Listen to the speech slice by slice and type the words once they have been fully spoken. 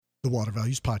Water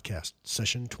Values Podcast,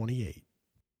 Session 28.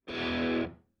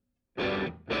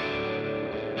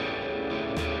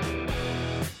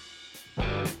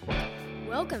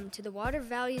 Welcome to the Water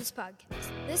Values Podcast.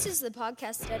 This is the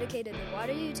podcast dedicated to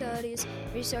water utilities,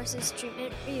 resources,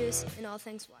 treatment, reuse, and all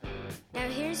things water. Now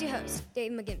here's your host,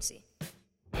 Dave McGimsey.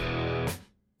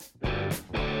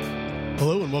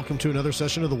 Hello and welcome to another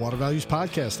session of the Water Values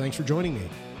Podcast. Thanks for joining me.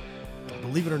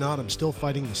 Believe it or not, I'm still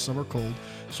fighting the summer cold,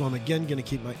 so I'm again going to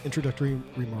keep my introductory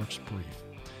remarks brief.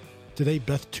 Today,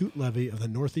 Beth Tutlevy of the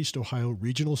Northeast Ohio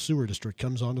Regional Sewer District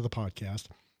comes onto the podcast.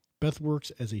 Beth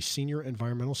works as a senior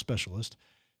environmental specialist.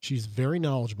 She's very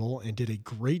knowledgeable and did a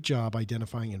great job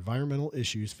identifying environmental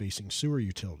issues facing sewer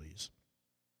utilities.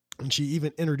 And she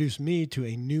even introduced me to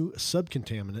a new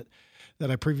subcontaminant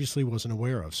that I previously wasn't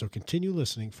aware of. So continue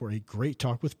listening for a great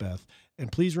talk with Beth,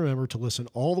 and please remember to listen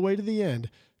all the way to the end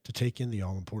to take in the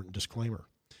all-important disclaimer.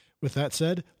 With that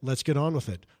said, let's get on with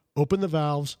it. Open the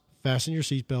valves, fasten your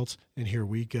seatbelts, and here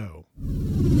we go.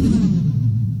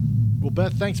 Well,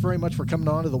 Beth, thanks very much for coming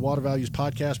on to the Water Values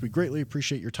Podcast. We greatly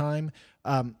appreciate your time.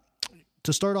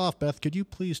 To start off, Beth, could you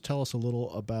please tell us a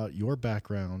little about your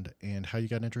background and how you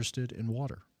got interested in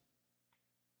water?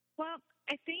 Well,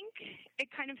 I think it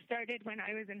kind of started when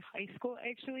I was in high school,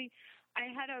 actually. I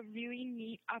had a really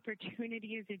neat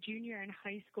opportunity as a junior in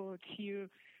high school to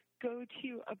go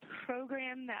to a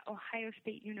program that Ohio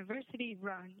State University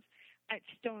runs at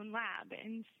Stone Lab.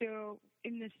 And so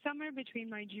in the summer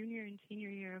between my junior and senior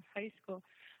year of high school,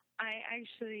 I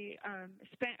actually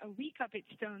spent a week up at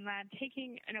Stone Lab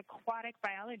taking an aquatic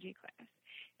biology class.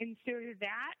 And so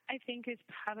that, I think, is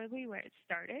probably where it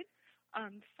started.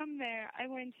 From there, I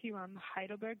went to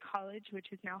Heidelberg College, which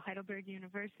is now Heidelberg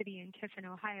University in Tiffin,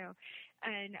 Ohio.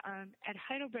 And at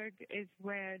Heidelberg is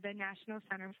where the National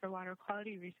Center for Water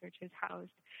Quality Research is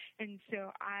housed. And so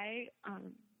I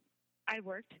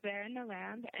worked there in the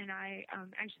lab, and I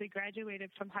actually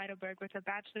graduated from Heidelberg with a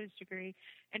bachelor's degree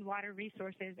in water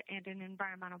resources and in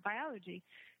environmental biology.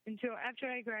 And so after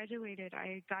I graduated,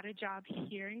 I got a job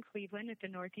here in Cleveland at the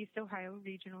Northeast Ohio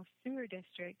Regional Sewer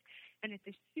District. And at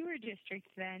the Sewer District,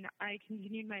 then, I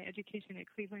continued my education at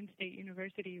Cleveland State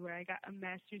University, where I got a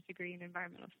master's degree in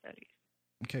environmental studies.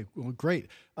 Okay, well,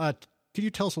 great. Could you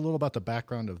tell us a little about the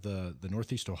background of the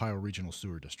Northeast Ohio Regional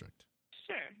Sewer District?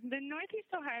 The Northeast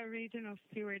Ohio Regional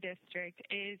Sewer District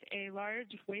is a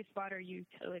large wastewater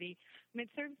utility. It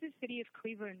serves the city of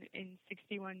Cleveland in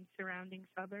 61 surrounding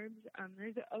suburbs.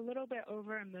 There's a little bit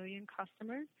over 1 million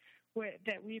customers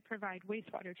that we provide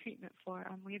wastewater treatment for.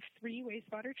 We have 3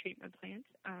 wastewater treatment plants,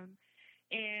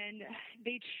 and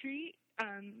they treat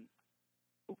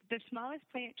the smallest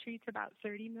plant treats about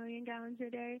 30 million gallons a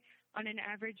day on an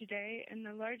average day, and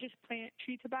the largest plant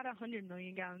treats about 100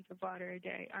 million gallons of water a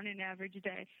day on an average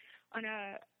day.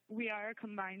 We are a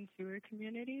combined sewer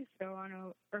community, so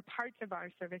parts of our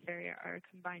service area are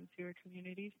combined sewer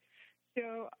communities.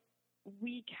 So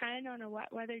we can, on a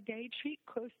wet weather day, treat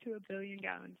close to 1 billion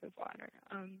gallons of water.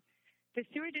 The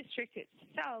sewer district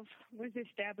itself was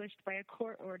established by a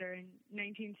court order in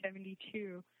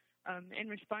 1972 in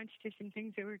response to some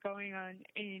things that were going on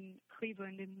in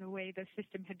Cleveland in the way the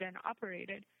system had been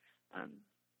operated.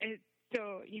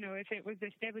 So, if it was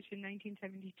established in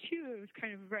 1972, it was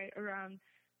kind of right around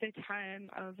the time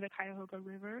of the Cuyahoga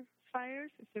River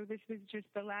fires. So this was just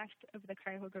the last of the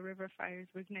Cuyahoga River fires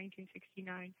was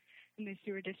 1969, and the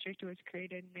sewer district was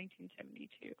created in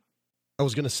 1972. I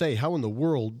was going to say, how in the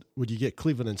world would you get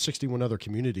Cleveland and 61 other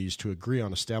communities to agree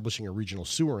on establishing a regional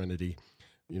sewer entity,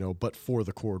 but for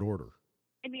the court order?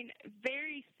 I mean,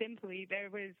 very simply, there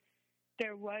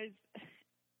was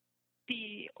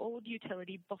the old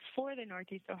utility before the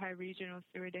Northeast Ohio Regional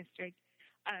Sewer District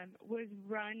was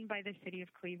run by the city of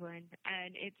Cleveland,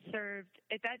 and it served,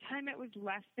 at that time it was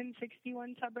less than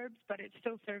 61 suburbs, but it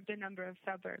still served a number of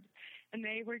suburbs. And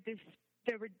there were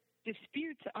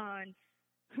disputes on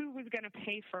who was going to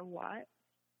pay for what,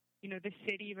 the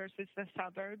city versus the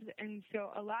suburbs. And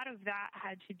so a lot of that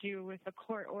had to do with a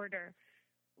court order,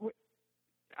 with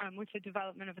the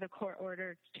development of the court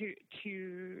order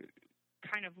to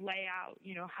kind of lay out,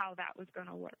 how that was going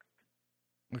to work.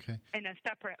 Okay. And a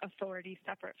separate authority,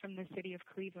 separate from the city of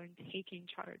Cleveland, taking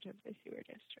charge of the sewer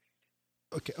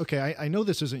district. Okay. I know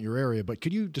this isn't your area, but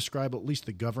could you describe at least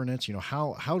the governance?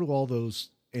 How do all those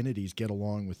entities get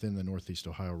along within the Northeast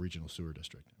Ohio Regional Sewer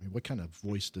District? I mean, what kind of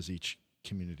voice does each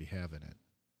community have in it?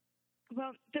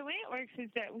 Well, the way it works is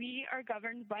that we are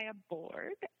governed by a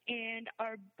board, and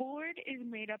our board is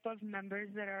made up of members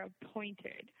that are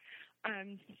appointed.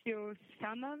 So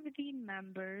some of the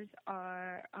members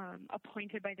are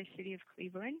appointed by the city of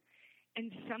Cleveland,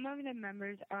 and some of the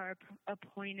members are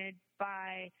appointed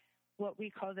by what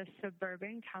we call the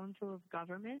Suburban Council of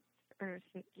Governments,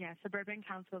 Suburban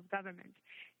Council of Governments.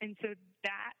 And so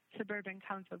that Suburban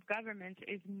Council of Governments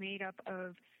is made up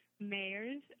of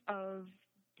mayors of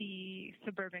the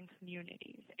suburban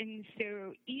communities. And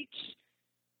so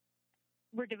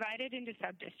we're divided into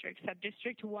sub-districts.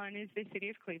 Sub-district 1 is the city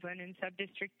of Cleveland, and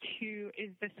sub-district 2 is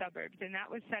the suburbs, and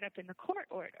that was set up in the court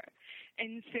order.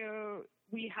 And so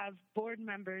we have board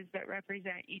members that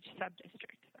represent each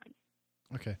sub-district then.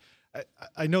 Okay.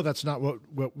 I know that's not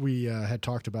what we had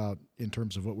talked about in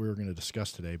terms of what we were going to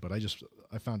discuss today, but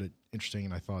I found it interesting,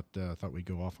 and I thought we'd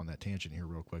go off on that tangent here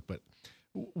real quick. But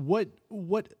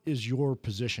what is your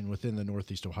position within the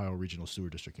Northeast Ohio Regional Sewer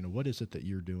District? What is it that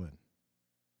you're doing?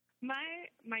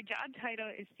 My job title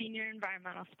is Senior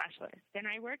Environmental Specialist, and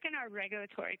I work in our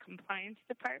Regulatory Compliance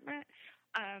Department.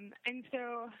 And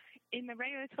so in the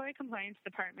Regulatory Compliance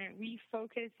Department, we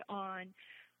focus on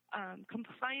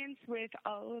compliance with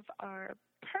all of our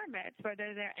permits,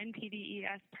 whether they're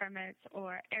NPDES permits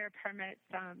or air permits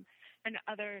and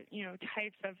other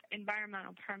types of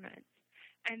environmental permits.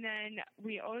 And then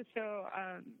we also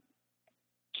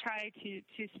try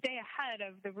to stay ahead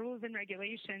of the rules and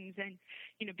regulations and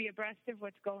be abreast of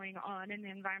what's going on in the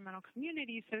environmental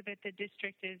community so that the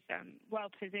district is well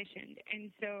positioned.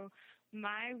 And so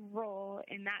my role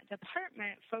in that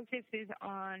department focuses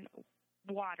on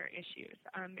water issues.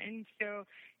 And so,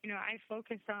 I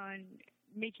focus on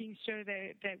making sure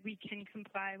that we can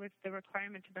comply with the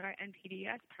requirements of our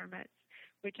NPDES permits,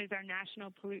 which is our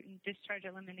National Pollutant Discharge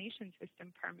Elimination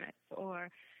System permits, or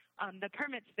the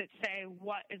permits that say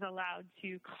what is allowed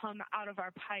to come out of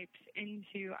our pipes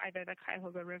into either the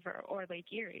Cuyahoga River or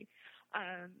Lake Erie.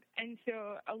 And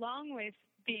so along with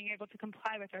being able to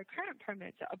comply with our current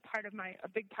permits, a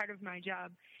big part of my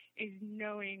job is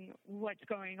knowing what's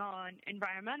going on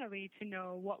environmentally to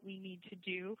know what we need to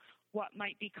do, what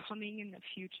might be coming in the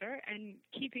future, and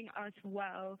keeping us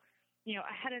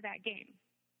ahead of that game.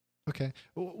 Okay.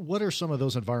 What are some of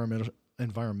those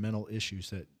environmental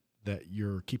issues that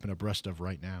you're keeping abreast of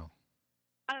right now?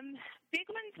 Big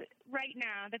ones right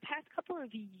now, the past couple of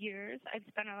years, I've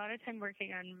spent a lot of time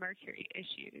working on mercury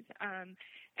issues.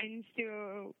 And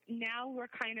so now we're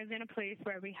kind of in a place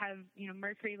where we have,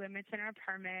 mercury limits in our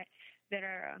permit that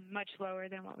are much lower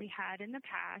than what we had in the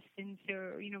past. And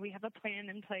so, we have a plan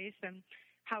in place and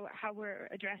how we're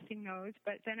addressing those.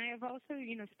 But then I have also,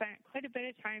 spent quite a bit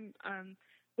of time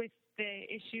with the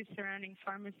issues surrounding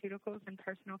pharmaceuticals and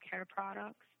personal care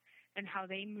products and how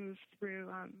they move through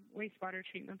wastewater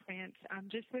treatment plants.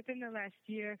 Just within the last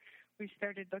year, we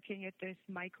started looking at this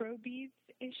microbeads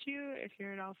issue. If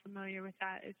you're at all familiar with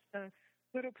that, it's the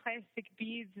little plastic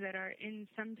beads that are in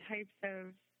some types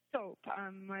of soap,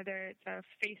 whether it's a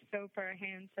face soap or a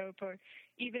hand soap, or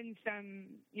even some,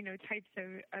 types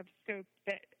of soap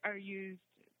that are used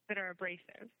that are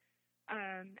abrasive.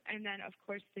 And then, of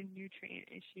course, the nutrient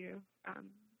issue,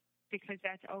 because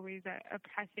that's always a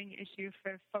pressing issue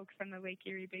for folks on the Lake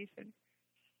Erie Basin.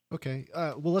 Okay.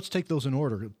 Well, let's take those in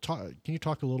order. Can you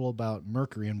talk a little about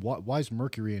mercury and why is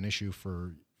mercury an issue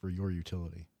for your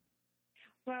utility?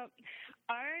 Well,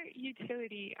 our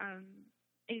utility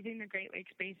is in the Great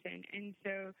Lakes Basin, and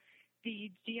so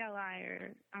the GLI,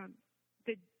 or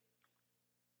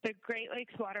the Great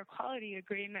Lakes Water Quality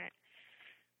Agreement,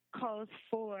 calls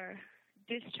for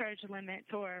discharge limits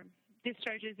or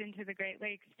discharges into the Great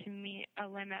Lakes to meet a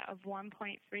limit of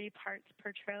 1.3 parts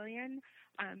per trillion,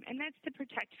 and that's to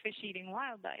protect fish-eating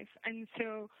wildlife. And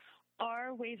so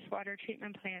our wastewater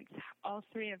treatment plants, all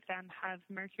three of them, have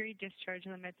mercury discharge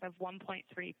limits of 1.3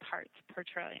 parts per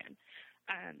trillion.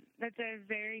 That's a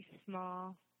very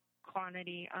small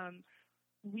quantity.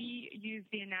 We use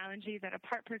the analogy that a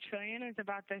part per trillion is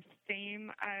about the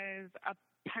same as a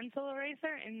pencil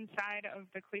eraser inside of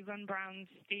the Cleveland Browns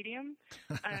stadium.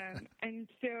 And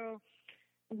so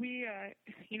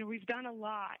we've done a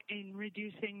lot in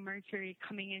reducing mercury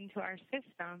coming into our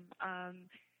system.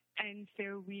 And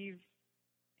so we've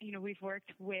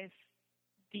worked with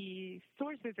the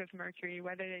sources of mercury,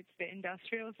 whether it's the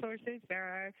industrial sources. There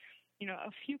are,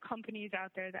 a few companies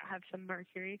out there that have some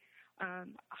mercury.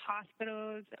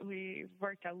 Hospitals, we've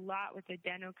worked a lot with the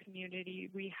dental community.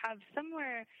 We have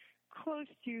somewhere close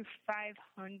to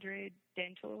 500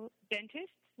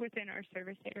 dentists within our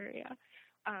service area.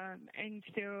 And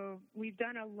so we've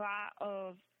done a lot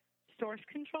of source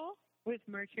control with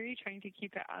mercury, trying to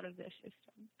keep it out of the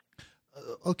system.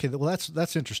 Okay, well,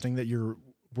 that's interesting that you're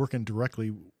working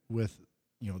directly with,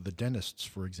 the dentists,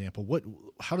 for example.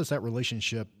 How does that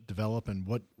relationship develop, and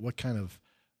what kind of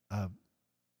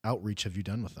outreach have you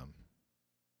done with them?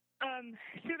 So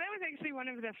that was actually one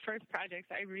of the first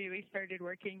projects I really started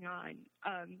working on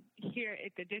here at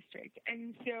the district.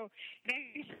 And so it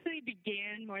actually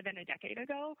began more than a decade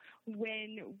ago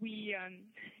when we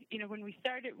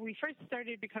first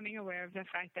started becoming aware of the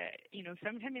fact that,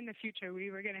 sometime in the future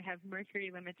we were going to have mercury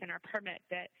limits in our permit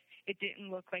that it didn't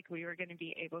look like we were going to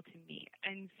be able to meet.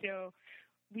 And so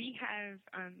we have,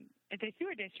 at the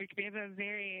sewer district, we have a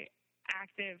very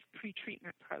active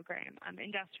pretreatment program,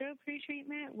 industrial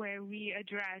pretreatment, where we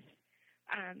address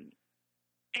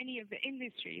any of the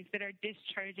industries that are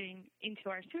discharging into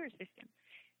our sewer system.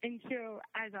 And so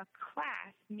as a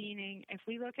class, meaning if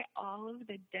we look at all of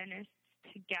the dentists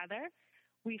together,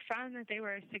 we found that they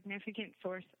were a significant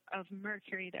source of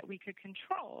mercury that we could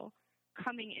control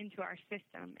coming into our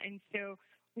system. And so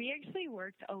we actually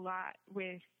worked a lot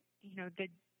with,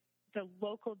 the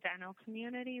local dental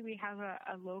community. We have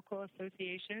a local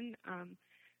association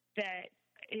that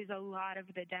is a lot of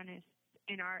the dentists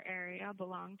in our area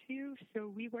belong to. So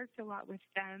we worked a lot with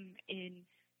them in,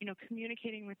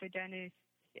 communicating with the dentists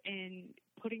and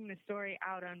putting the story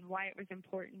out on why it was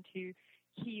important to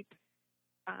keep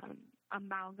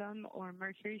amalgam or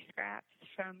mercury scraps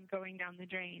from going down the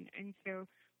drain. And so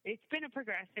it's been a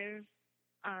progressive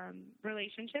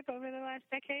relationship over the last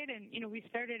decade. And, we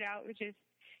started out with just,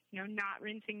 not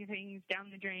rinsing things down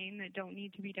the drain that don't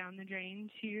need to be down the drain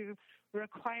to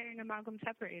requiring amalgam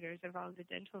separators of all the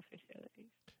dental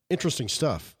facilities. Interesting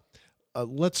stuff.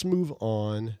 Let's move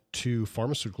on to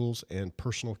pharmaceuticals and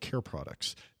personal care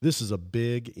products. This is a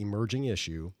big emerging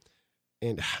issue.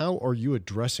 And how are you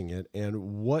addressing it,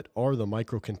 and what are the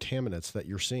microcontaminants that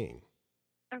you're seeing?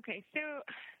 Okay, so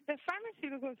the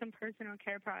pharmaceuticals and personal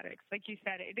care products, like you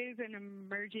said, it is an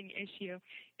emerging issue.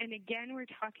 And again, we're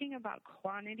talking about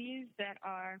quantities that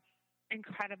are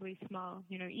incredibly small,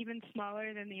 even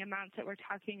smaller than the amounts that we're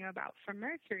talking about for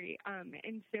mercury.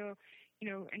 And so,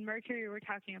 in mercury, we're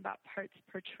talking about parts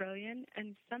per trillion.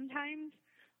 And sometimes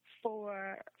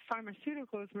for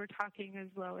pharmaceuticals, we're talking as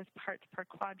low as parts per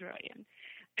quadrillion.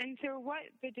 And so what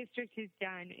the district has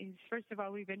done is, first of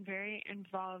all, we've been very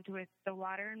involved with the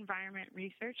Water Environment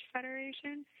Research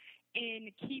Federation in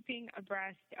keeping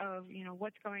abreast of,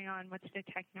 what's going on, what's the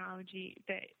technology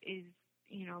that is,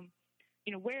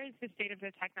 where is the state of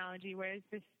the technology, where is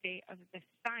the state of the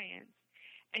science.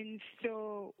 And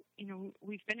so,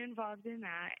 we've been involved in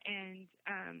that and,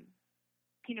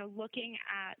 looking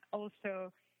at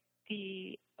also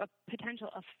the potential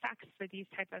effects for these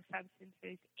type of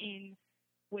substances in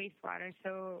wastewater.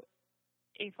 So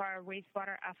if our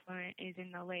wastewater effluent is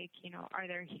in the lake, are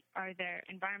there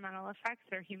environmental effects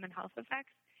or human health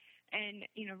effects? And,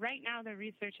 right now the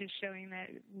research is showing that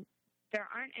there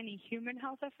aren't any human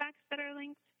health effects that are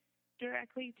linked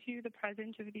directly to the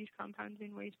presence of these compounds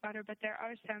in wastewater, but there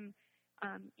are some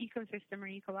ecosystem or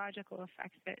ecological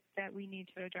effects that we need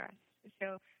to address.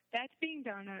 So that's being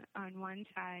done on one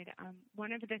side.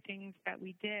 One of the things that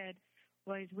we did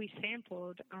was we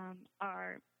sampled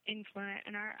our influent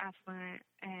and our effluent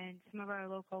and some of our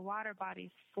local water bodies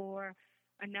for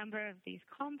a number of these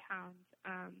compounds.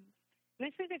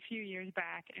 This was a few years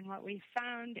back, and what we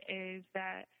found is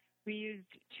that we used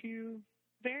two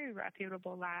very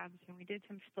reputable labs, and we did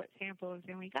some split samples,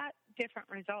 and we got different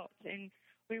results. And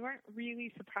we weren't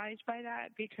really surprised by that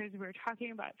because we're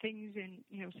talking about things in,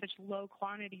 such low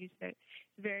quantities that it's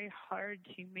very hard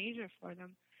to measure for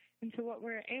them. And so what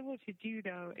we're able to do,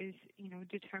 though, is,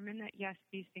 determine that, yes,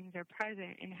 these things are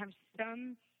present and have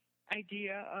some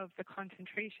idea of the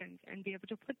concentrations and be able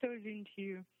to put those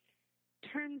into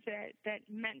terms that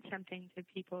meant something to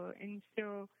people. And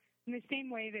so in the same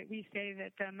way that we say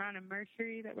that the amount of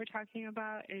mercury that we're talking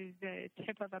about is the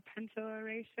tip of a pencil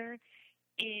eraser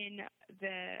in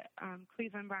the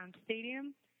Cleveland Browns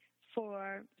Stadium,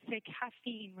 for, say,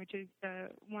 caffeine, which is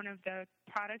one of the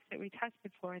products that we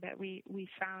tested for that we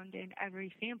found in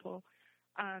every sample,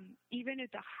 even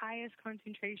at the highest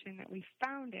concentration that we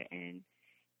found it in,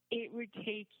 it would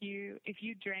take you, if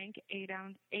you drank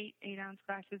 8-ounce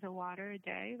glasses of water a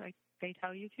day, like they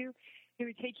tell you to, it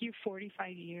would take you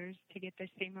 45 years to get the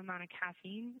same amount of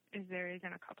caffeine as there is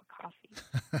in a cup of coffee.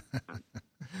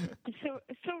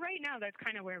 So right now, that's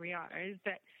kind of where we are, is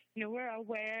that, we're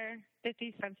aware that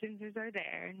these substances are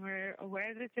there, and we're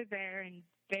aware that they're there in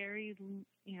very,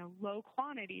 low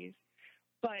quantities.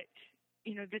 But,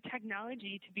 the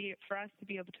technology for us to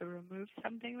be able to remove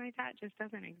something like that just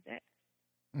doesn't exist.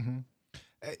 Mm-hmm.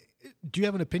 Do you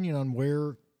have an opinion on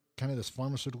where kind of this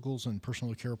pharmaceuticals and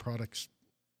personal care products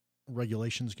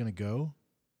regulation is going to go?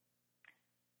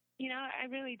 I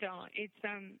really don't. It's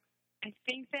I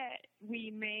think that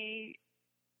we may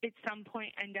at some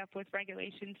point end up with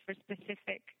regulations for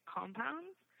specific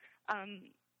compounds.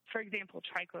 for example,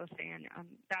 triclosan.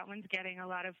 That one's getting a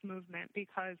lot of movement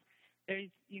because there's,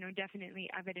 definitely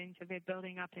evidence of it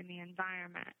building up in the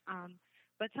environment.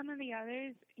 But some of the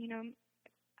others,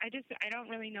 I don't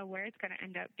really know where it's going to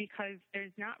end up because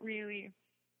there's not really,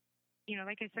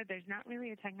 like I said, there's not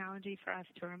really a technology for us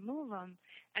to remove them.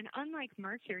 And unlike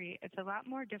mercury, it's a lot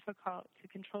more difficult to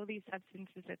control these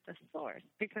substances at the source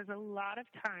because a lot of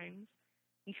times,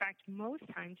 in fact, most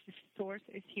times, the source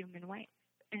is human waste.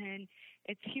 And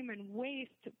it's human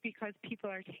waste because people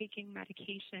are taking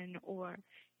medication or,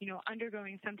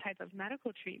 undergoing some type of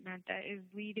medical treatment that is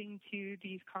leading to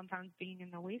these compounds being in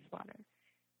the wastewater.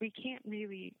 We can't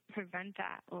really prevent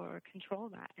that or control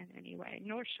that in any way,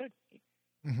 nor should we.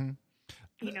 Mm-hmm.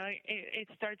 It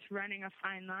starts running a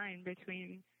fine line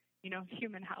between,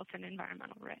 human health and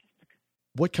environmental risk.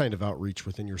 What kind of outreach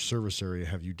within your service area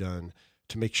have you done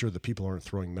to make sure that people aren't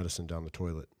throwing medicine down the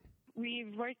toilet?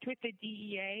 We've worked with the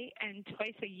DEA, and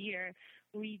twice a year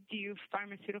we do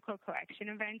pharmaceutical collection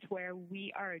events where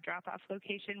we are a drop-off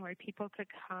location where people could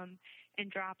come and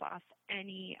drop off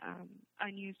any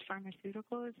unused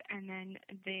pharmaceuticals, and then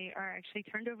they are actually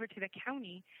turned over to the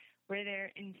county where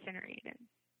they're incinerated.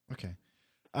 Okay.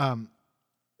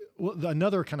 Well,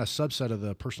 another kind of subset of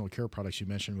the personal care products you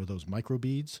mentioned were those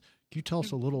microbeads. Can you tell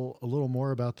us a little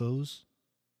more about those?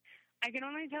 I can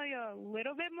only tell you a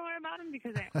little bit more about them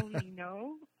because I only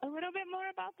know a little bit more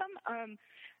about them.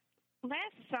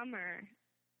 Last summer,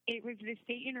 it was the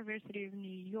State University of New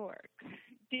York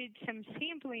did some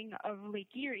sampling of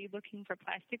Lake Erie looking for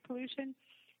plastic pollution,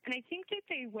 and I think that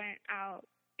they went out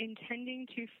intending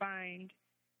to find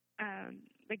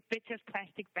like bits of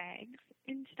plastic bags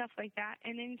and stuff like that,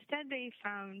 and instead they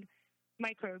found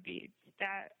microbeads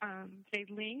that they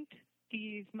linked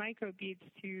these microbeads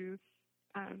to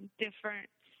different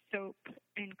soap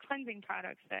and cleansing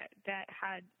products that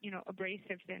had,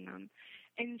 abrasives in them.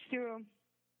 And so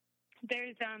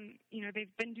there's,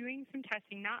 they've been doing some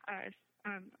testing, not us.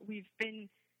 We've been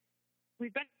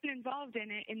involved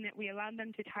in it in that we allowed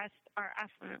them to test our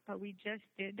effluent, but we just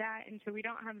did that, and so we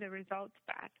don't have the results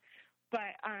back.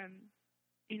 But,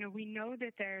 we know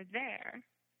that they're there,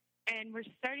 and we're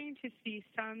starting to see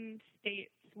some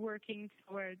states working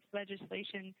towards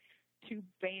legislation to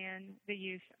ban the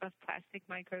use of plastic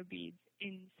microbeads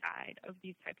inside of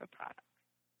these type of products.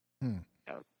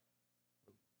 So,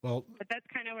 but that's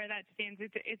kind of where that stands.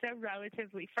 It's a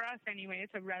relatively, for us anyway,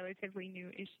 it's a relatively new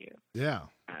issue. Yeah,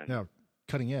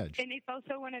 cutting edge. And it's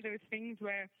also one of those things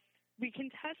where we can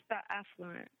test the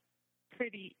effluent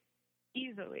pretty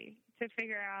easily to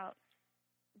figure out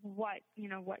what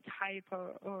type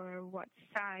or what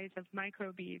size of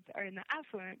microbeads are in the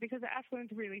effluent, because the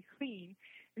effluent's really clean.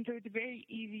 And so it's very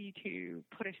easy to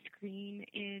put a screen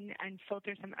in and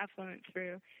filter some effluent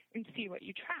through and see what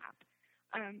you trap.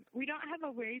 We don't have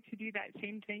a way to do that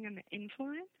same thing on the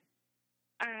influent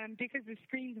because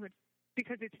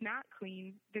because it's not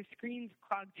clean, the screens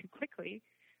clog too quickly.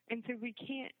 And so we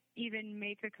can't even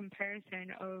make a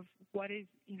comparison of what is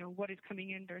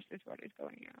coming in versus what is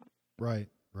going out. Right.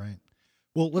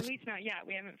 Well, at least not yet.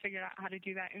 We haven't figured out how to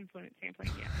do that influence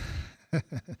sampling yet.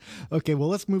 Okay, well,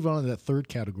 let's move on to that third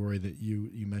category that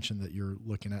you mentioned that you're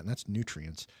looking at, and that's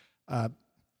nutrients.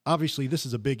 Obviously, this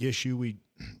is a big issue. We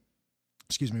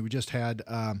just had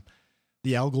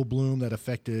the algal bloom that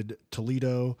affected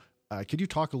Toledo. Could you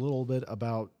talk a little bit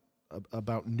about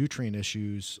nutrient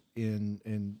issues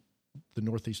in the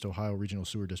Northeast Ohio Regional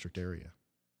Sewer District area?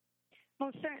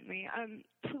 Well, certainly.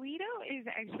 Toledo is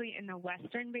actually in the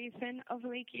western basin of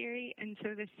Lake Erie, and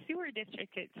so the sewer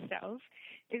district itself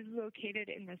is located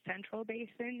in the central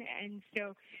basin. And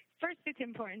so first it's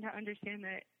important to understand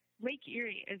that Lake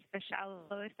Erie is the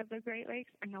shallowest of the Great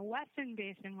Lakes, and the western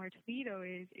basin where Toledo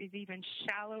is even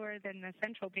shallower than the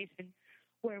central basin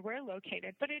where we're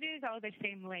located. But it is all the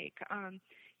same lake.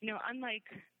 Unlike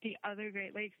the other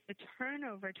Great Lakes, the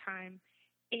turnover time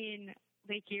in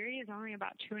Lake Erie is only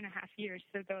about 2.5 years.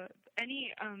 So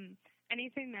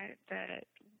anything that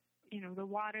the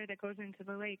water that goes into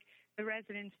the lake, the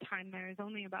residence time there is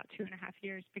only about 2.5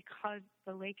 years because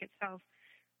the lake itself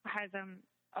has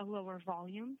a lower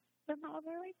volume than the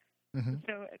other lakes. Mm-hmm.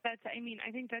 So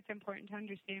I think that's important to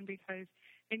understand because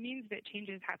it means that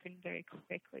changes happen very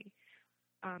quickly.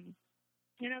 And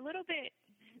a little bit,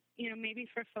 maybe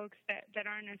for folks that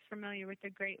aren't as familiar with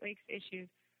the Great Lakes issues,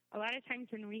 a lot of times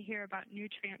when we hear about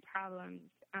nutrient problems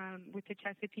with the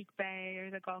Chesapeake Bay or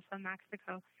the Gulf of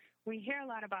Mexico, we hear a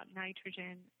lot about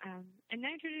nitrogen. And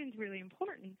nitrogen is really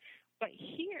important. But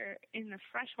here in the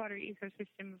freshwater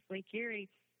ecosystem of Lake Erie,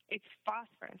 it's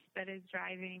phosphorus that is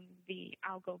driving the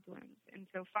algal blooms. And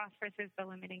so phosphorus is the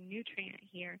limiting nutrient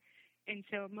here. And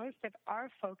so most of our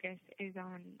focus is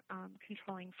on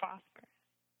controlling phosphorus.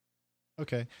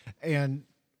 Okay. And,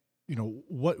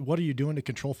 what are you doing to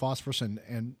control phosphorus?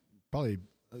 And probably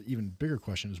even bigger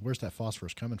question is, where's that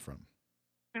phosphorus coming from?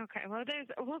 Okay, well,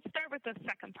 we'll start with the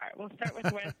second part. We'll start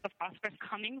with where's the phosphorus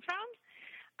coming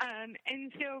from.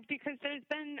 And so because there's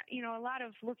been, a lot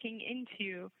of looking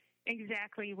into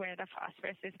exactly where the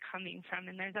phosphorus is coming from,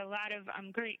 and there's a lot of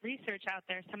great research out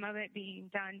there, some of it being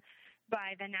done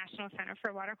by the National Center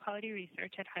for Water Quality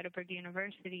Research at Heidelberg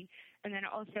University, and then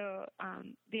also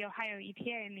the Ohio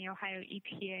EPA and the Ohio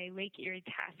EPA Lake Erie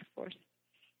Task Force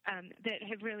that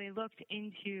have really looked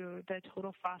into the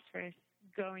total phosphorus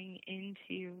going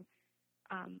into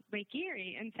Lake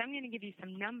Erie. And so I'm going to give you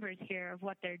some numbers here of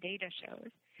what their data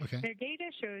shows. Okay. Their data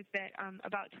shows that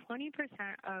about 20%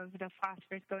 of the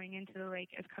phosphorus going into the lake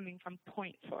is coming from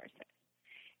point sources,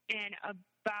 and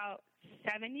about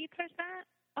 70%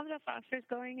 of the phosphorus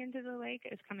going into the lake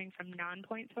is coming from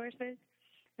non-point sources.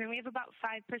 Then we have about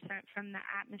 5% from the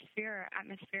atmosphere or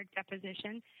atmospheric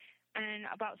deposition, and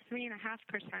about 3.5%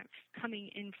 coming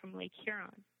in from Lake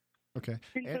Huron. Okay.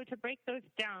 And so to break those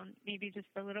down, maybe just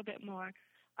a little bit more,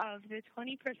 of the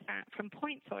 20% from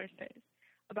point sources,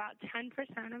 about 10%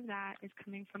 of that is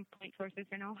coming from point sources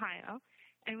in Ohio.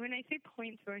 And when I say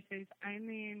point sources, I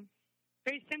mean,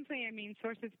 very simply, I mean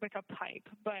sources with a pipe.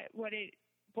 But what it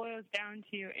boils down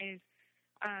to is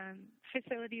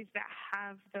facilities that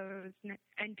have those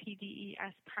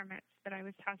NPDES permits that I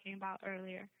was talking about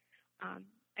earlier.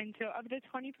 And so of the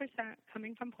 20%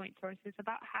 coming from point sources,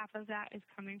 about half of that is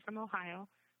coming from Ohio.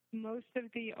 Most of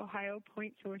the Ohio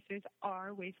point sources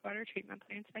are wastewater treatment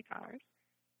plants like ours.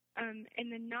 In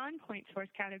the non-point source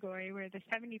category, where the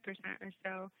 70% or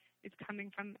so is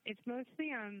coming from, it's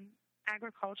mostly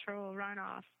agricultural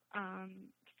runoff,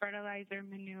 fertilizer,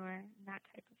 manure, and that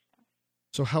type of stuff.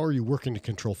 So how are you working to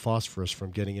control phosphorus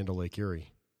from getting into Lake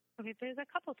Erie? Okay, there's a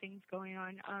couple things going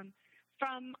on.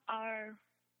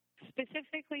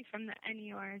 Specifically from the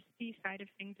NERC side of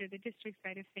things, or the district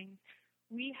side of things,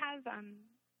 we have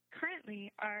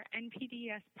currently our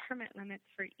NPDES permit limits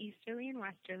for easterly and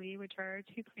westerly, which are our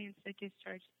two plants that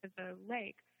discharge to the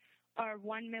lake, are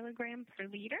 1 milligram per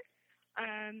liter.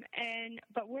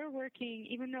 But we're working,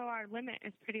 even though our limit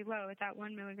is pretty low at that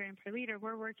 1 milligram per liter,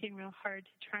 we're working real hard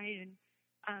to try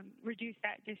and reduce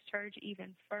that discharge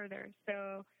even further.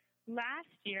 So last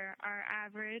year, our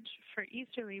average for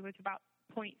easterly was about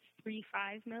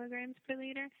 0.35 milligrams per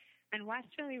liter, and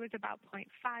westerly was about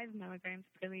 0.5 milligrams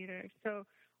per liter. So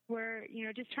we're,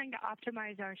 just trying to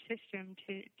optimize our system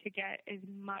to get as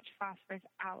much phosphorus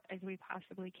out as we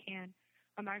possibly can.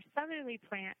 Our southerly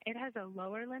plant, it has a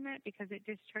lower limit because it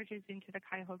discharges into the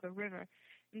Cuyahoga River,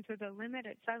 and so the limit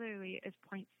at southerly is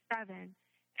 0.7,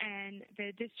 and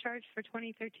the discharge for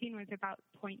 2013 was about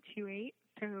 0.28.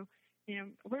 So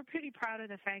we're pretty proud of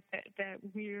the fact that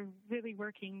we're really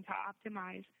working to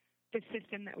optimize the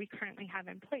system that we currently have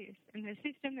in place. And the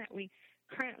system that we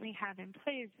currently have in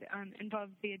place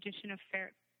involves the addition of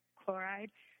ferric chloride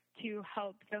to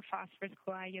help the phosphorus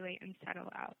coagulate and settle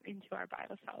out into our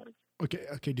biosolids.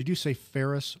 Okay. Did you say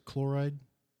ferrous chloride?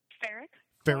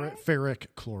 Ferric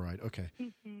chloride. Okay.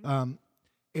 Mm-hmm.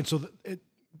 And so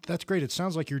that's great. It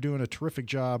sounds like you're doing a terrific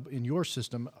job in your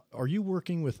system. Are you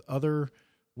working with other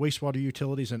wastewater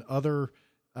utilities and other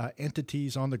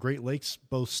entities on the Great Lakes,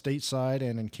 both stateside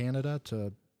and in Canada,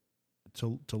 to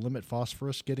limit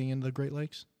phosphorus getting into the Great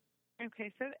Lakes?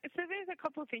 Okay, so there's a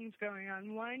couple things going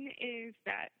on. One is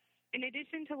that in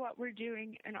addition to what we're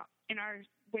doing in our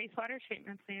wastewater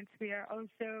treatment plants, we are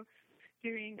also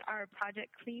doing our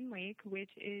Project Clean Lake, which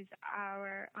is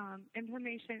our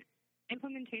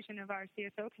implementation of our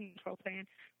CSO control plan,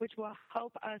 which will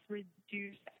help us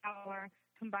reduce our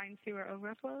combined sewer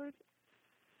overflows.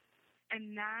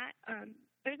 And that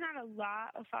there's not a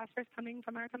lot of phosphorus coming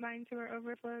from our combined sewer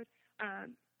overflows,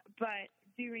 but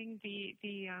doing the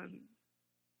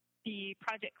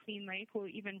Project Clean Lake will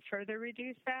even further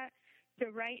reduce that. So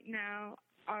right now,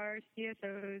 our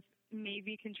CSOs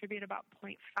maybe contribute about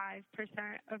 0.5%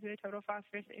 of the total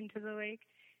phosphorus into the lake.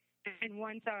 And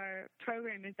once our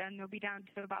program is done, they'll be down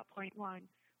to about 0.1.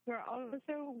 We're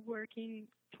also working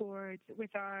towards,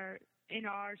 in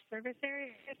our service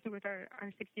area, so with our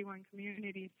 61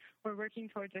 communities, we're working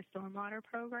towards a stormwater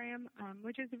program,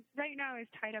 which is right now is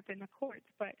tied up in the courts.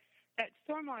 But that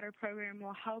stormwater program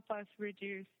will help us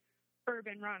reduce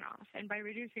urban runoff. And by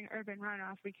reducing urban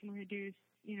runoff, we can reduce,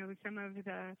 some of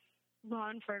the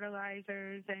lawn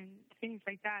fertilizers and things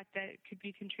like that could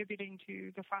be contributing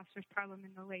to the phosphorus problem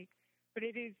in the lake. But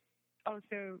it is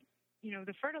also,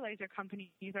 the fertilizer companies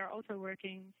are also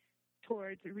working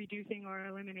towards reducing or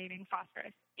eliminating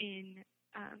phosphorus in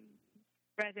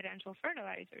residential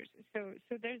fertilizers. So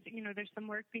there's some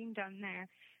work being done there.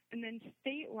 And then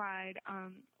statewide,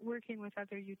 working with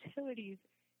other utilities,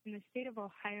 in the state of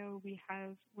Ohio, we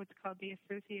have what's called the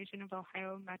Association of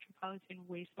Ohio Metropolitan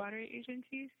Wastewater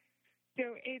Agencies.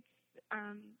 So it's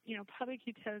public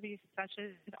utilities such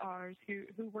as ours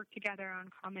who work together on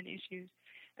common issues.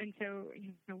 And so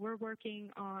we're working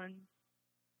on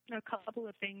a couple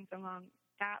of things along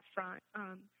that front.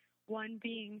 One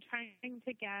being trying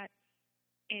to get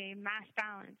a mass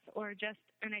balance or just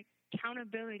an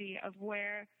accountability of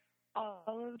where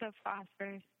all of the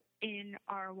phosphorus in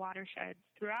our watersheds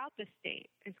throughout the state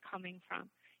is coming from.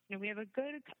 We have a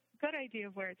good idea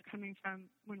of where it's coming from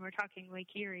when we're talking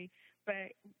Lake Erie,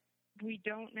 but we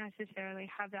don't necessarily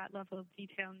have that level of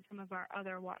detail in some of our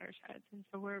other watersheds. And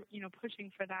so we're,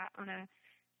 pushing for that on a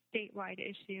statewide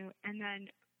issue. And then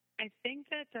I think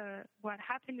that what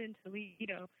happened in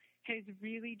Toledo has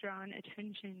really drawn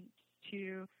attention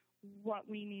to what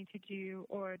we need to do,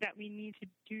 or that we need to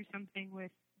do something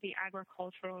with the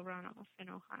agricultural runoff in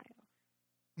Ohio.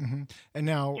 Mm-hmm. And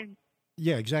now,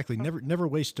 yeah, exactly. Never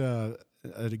waste a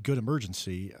good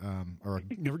emergency, or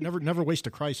never waste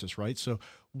a crisis, right? So,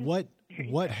 what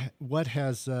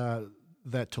has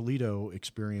that Toledo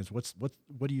experience? What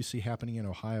do you see happening in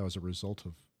Ohio as a result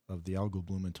of the algal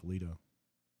bloom in Toledo?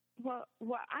 Well,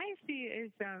 what I see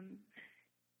is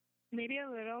maybe a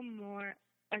little more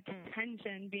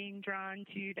attention being drawn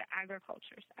to the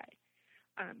agriculture side.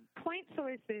 Point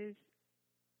sources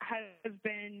have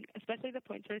been, especially the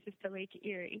point sources to Lake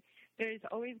Erie, there's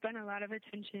always been a lot of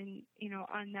attention,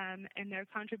 on them and their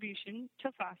contribution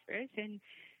to phosphorus. And,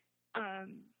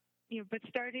 but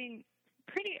starting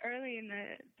pretty early in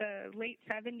the late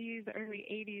 70s, early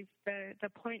 80s, the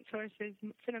point sources,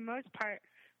 for the most part,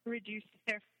 reduced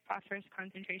their phosphorus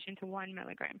concentration to 1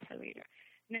 milligram per liter.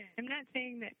 Now, I'm not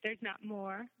saying that there's not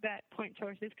more that point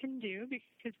sources can do,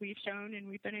 because we've shown and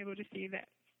we've been able to see that,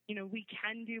 we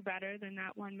can do better than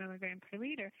that 1 milligram per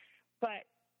liter. But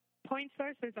point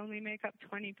sources only make up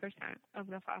 20% of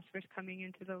the phosphorus coming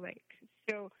into the lake.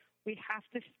 So we have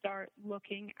to start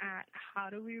looking at how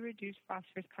do we reduce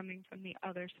phosphorus coming from the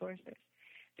other sources.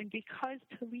 And because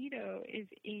Toledo is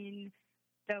in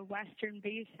the Western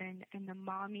Basin and the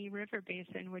Maumee River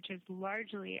Basin, which is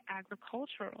largely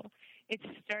agricultural, it's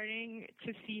starting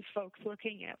to see folks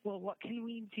looking at, well, what can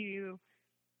we do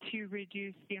to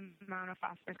reduce the amount of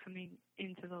phosphorus coming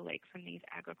into the lake from these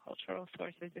agricultural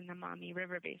sources in the Maumee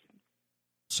River Basin?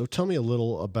 So tell me a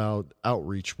little about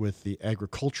outreach with the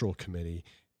Agricultural Committee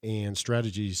and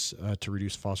strategies to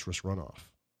reduce phosphorus runoff.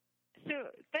 So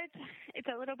it's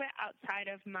a little bit outside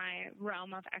of my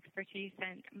realm of expertise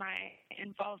and my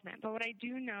involvement. But what I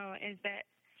do know is that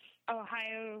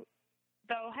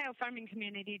the Ohio farming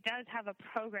community does have a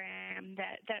program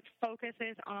that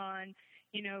focuses on,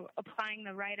 applying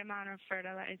the right amount of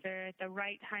fertilizer at the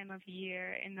right time of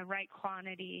year in the right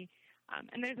quantity.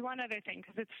 And there's one other thing,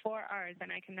 because it's 4 R's,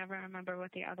 and I can never remember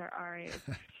what the other R is.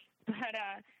 But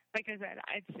like I said,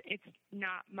 it's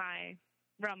not my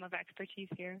realm of expertise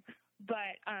here.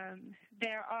 But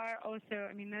there are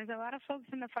also, there's a lot of folks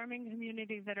in the farming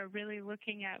community that are really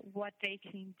looking at what they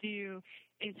can do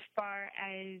as far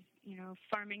as,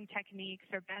 farming techniques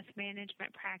or best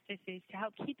management practices to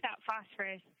help keep that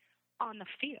phosphorus on the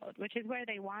field, which is where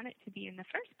they want it to be in the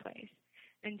first place.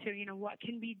 And so, what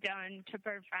can be done to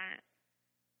prevent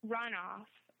runoff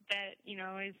that,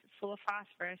 is full of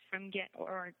phosphorus from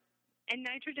and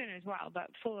nitrogen as well,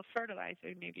 but full of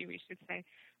fertilizer, maybe we should say,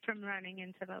 from running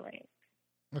into the lake.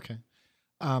 Okay.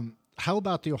 How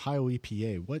about the Ohio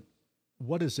EPA?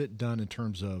 What has it done in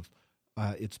terms of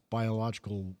its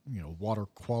biological, water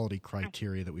quality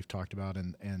criteria that we've talked about,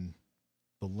 and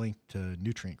the link to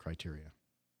nutrient criteria?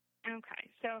 Okay.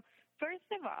 So first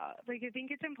of all, I think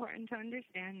it's important to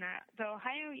understand that the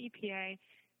Ohio EPA,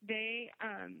 they,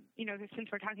 since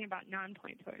we're talking about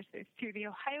non-point sources too, the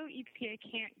Ohio EPA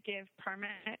can't give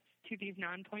permits to these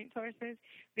non-point sources.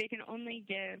 They can only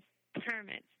give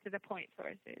permits to the point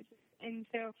sources. And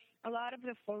so a lot of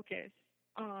the focus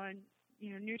on,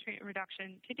 nutrient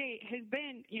reduction to date has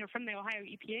been, from the Ohio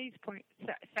EPA's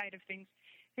side of things,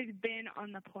 has been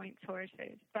on the point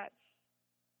sources. But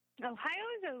Ohio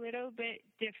is a little bit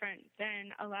different than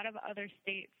a lot of other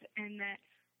states in that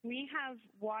we have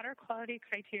water quality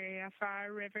criteria for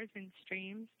our rivers and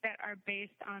streams that are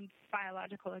based on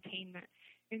biological attainment.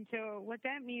 And so what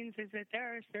that means is that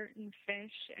there are certain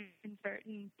fish and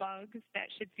certain bugs that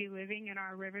should be living in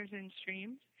our rivers and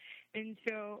streams. And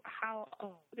so how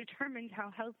determines how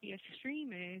healthy a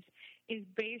stream is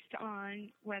based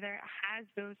on whether it has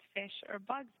those fish or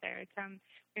bugs there. It's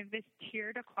we have this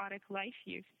tiered aquatic life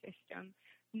use system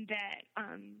that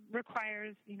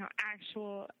requires,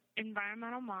 actual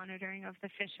environmental monitoring of the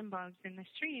fish and bugs in the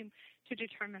stream to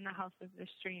determine the health of the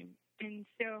stream. And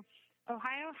so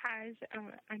Ohio has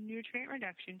a nutrient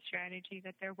reduction strategy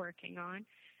that they're working on.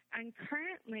 And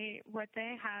currently what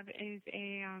they have is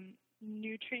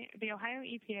the Ohio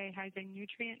EPA has a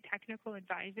nutrient technical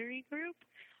advisory group,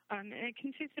 and it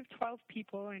consists of 12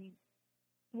 people, and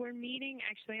we're meeting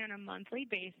actually on a monthly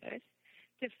basis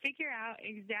to figure out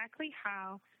exactly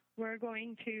how we're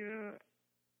going to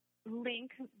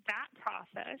link that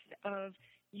process of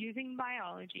using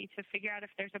biology to figure out if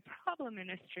there's a problem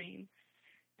in a stream,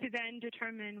 to then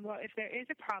determine, well, if there is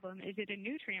a problem, is it a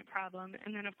nutrient problem?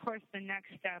 And then, of course, the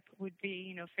next step would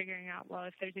be, figuring out, well,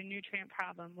 if there's a nutrient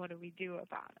problem, what do we do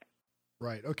about it?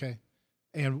 Right. Okay.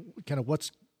 And kind of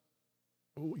what's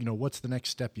the next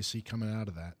step you see coming out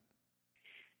of that?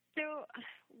 So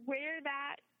where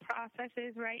that process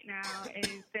is right now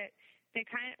is that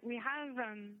we have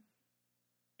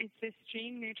it's a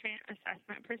stream nutrient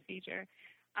assessment procedure.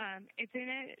 It's in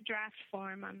a draft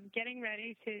form. I'm getting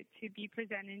ready to be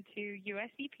presented to US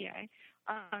EPA,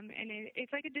 and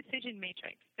it's like a decision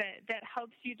matrix that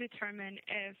helps you determine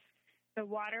if the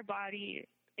water body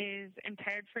is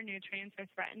impaired for nutrients or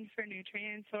threatened for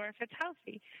nutrients, or if it's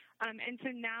healthy. And so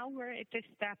now we're at this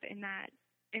step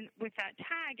with that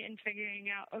tag and figuring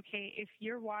out, okay, if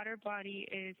your water body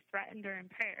is threatened or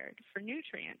impaired for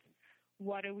nutrients,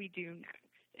 what do we do next?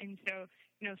 And so,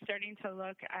 starting to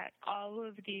look at all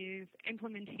of these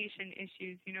implementation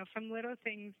issues, from little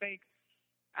things like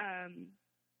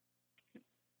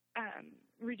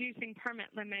reducing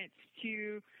permit limits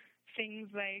to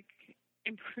things like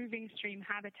improving stream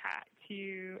habitat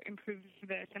to improve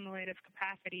the assimilative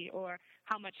capacity or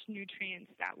how much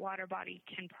nutrients that water body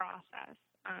can process.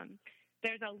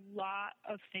 There's a lot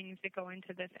of things that go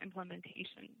into this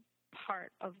implementation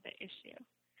part of the issue.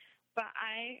 But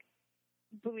I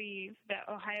believe that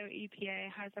Ohio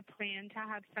EPA has a plan to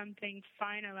have something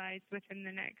finalized within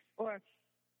the next, or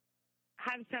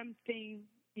have something,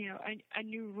 a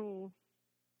new rule,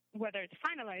 whether it's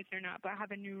finalized or not, but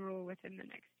have a new rule within the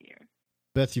next year.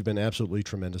 Beth, you've been absolutely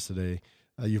tremendous today.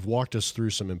 You've walked us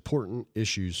through some important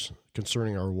issues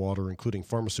concerning our water, including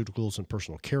pharmaceuticals and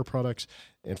personal care products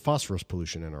and phosphorus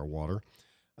pollution in our water.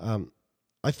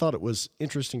 I thought it was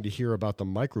interesting to hear about the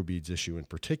microbeads issue in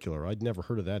particular. I'd never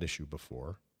heard of that issue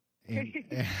before. Like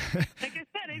I said,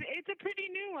 it's a pretty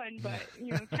new one, but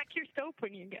check your scope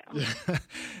when you go.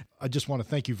 I just want to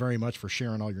thank you very much for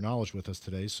sharing all your knowledge with us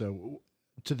today. So,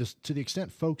 to the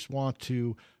extent folks want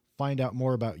to find out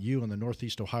more about you and the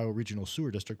Northeast Ohio Regional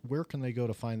Sewer District, where can they go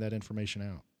to find that information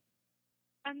out?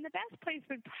 The best place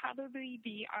would probably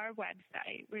be our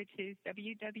website, which is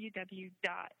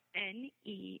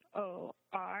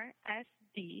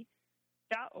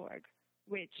www.neorsd.org,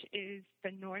 which is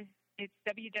it's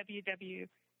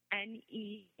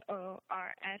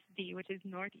www.neorsd, which is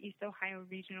Northeast Ohio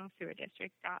Regional Sewer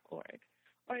District.org.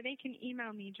 Or they can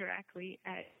email me directly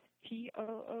at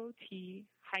TOOT-LEVIE@neorsd.org.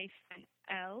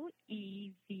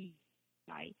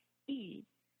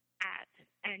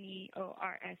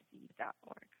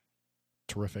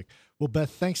 Terrific. Well, Beth,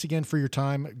 thanks again for your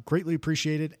time. Greatly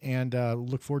appreciated, and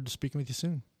look forward to speaking with you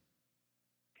soon.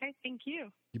 Okay, thank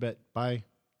you. You bet. Bye.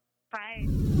 Bye.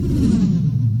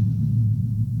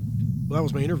 Well, that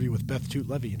was my interview with Beth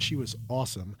Toot-Levy, and she was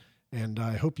awesome, and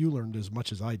I hope you learned as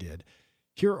much as I did.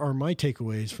 Here are my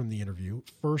takeaways from the interview.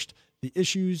 First, the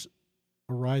issues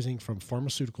arising from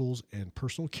pharmaceuticals and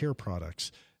personal care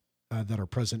products that are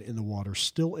present in the water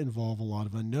still involve a lot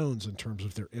of unknowns in terms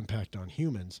of their impact on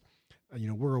humans.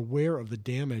 We're aware of the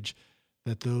damage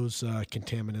that those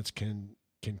contaminants can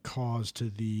cause to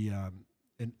the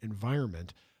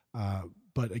environment,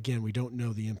 but again, we don't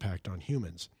know the impact on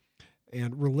humans.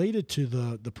 And related to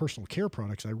the personal care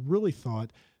products, I really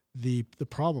thought the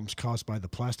problems caused by the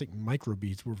plastic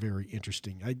microbeads were very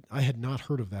interesting. I had not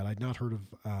heard of that. I'd not heard of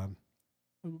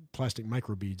plastic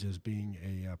microbeads as being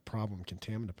a problem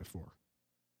contaminant before.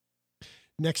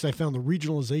 Next, I found the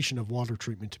regionalization of water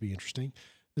treatment to be interesting.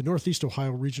 The Northeast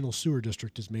Ohio Regional Sewer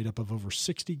District is made up of over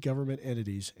 60 government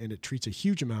entities, and it treats a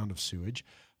huge amount of sewage.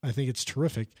 I think it's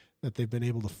terrific that they've been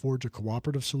able to forge a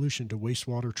cooperative solution to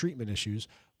wastewater treatment issues,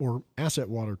 or asset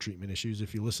water treatment issues,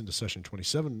 if you listen to Session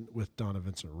 27 with Donna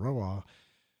Vincent Roa.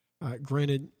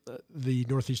 Granted, the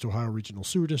Northeast Ohio Regional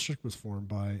Sewer District was formed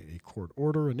by a court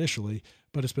order initially,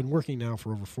 but it's been working now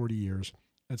for over 40 years,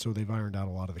 and so they've ironed out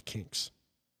a lot of the kinks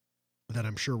that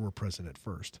I'm sure were present at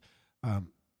first.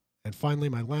 And finally,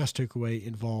 my last takeaway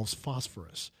involves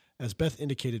phosphorus. As Beth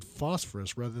indicated,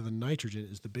 phosphorus rather than nitrogen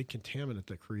is the big contaminant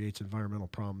that creates environmental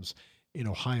problems in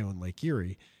Ohio and Lake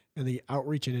Erie. And the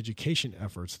outreach and education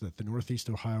efforts that the Northeast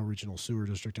Ohio Regional Sewer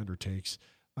District undertakes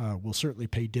will certainly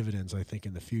pay dividends, I think,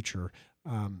 in the future,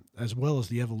 as well as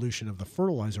the evolution of the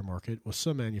fertilizer market, with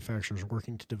some manufacturers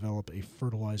working to develop a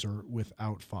fertilizer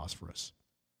without phosphorus.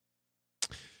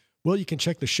 Well, you can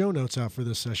check the show notes out for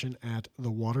this session at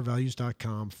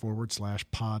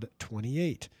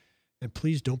thewatervalues.com/pod28. And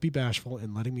please don't be bashful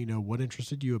in letting me know what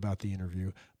interested you about the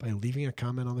interview by leaving a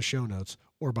comment on the show notes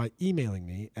or by emailing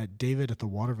me at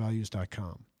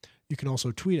david@thewatervalues.com. You can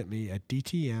also tweet at me at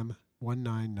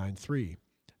DTM1993.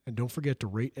 And don't forget to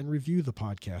rate and review the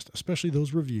podcast, especially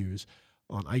those reviews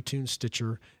on iTunes,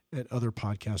 Stitcher, and other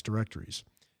podcast directories.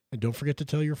 And don't forget to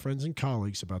tell your friends and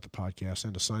colleagues about the podcast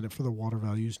and to sign up for the Water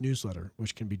Values newsletter,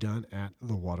 which can be done at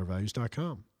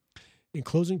thewatervalues.com. In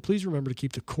closing, please remember to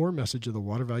keep the core message of the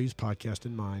Water Values podcast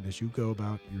in mind as you go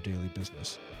about your daily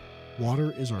business.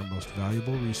 Water is our most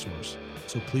valuable resource,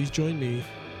 so please join me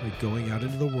by going out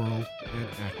into the world and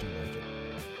acting like it.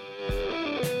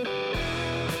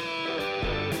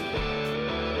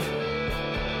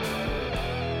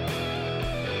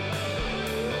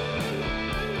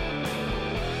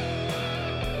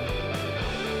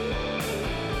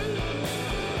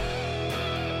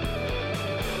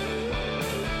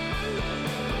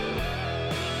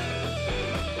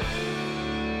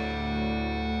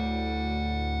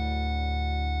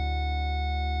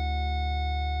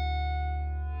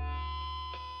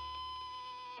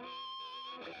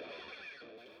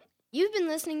 You've been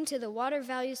listening to the Water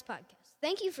Values Podcast.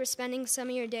 Thank you for spending some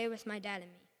of your day with my dad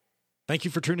and me. Thank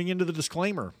you for tuning into the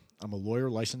disclaimer. I'm a lawyer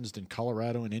licensed in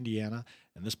Colorado and Indiana,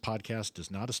 and this podcast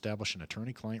does not establish an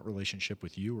attorney-client relationship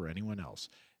with you or anyone else.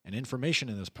 And information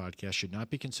in this podcast should not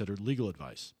be considered legal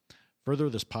advice. Further,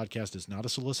 this podcast is not a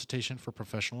solicitation for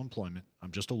professional employment.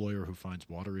 I'm just a lawyer who finds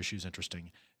water issues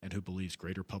interesting and who believes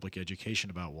greater public education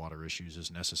about water issues is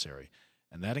necessary.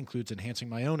 And that includes enhancing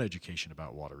my own education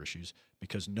about water issues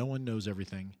because no one knows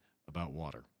everything about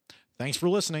water. Thanks for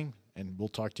listening, and we'll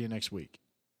talk to you next week.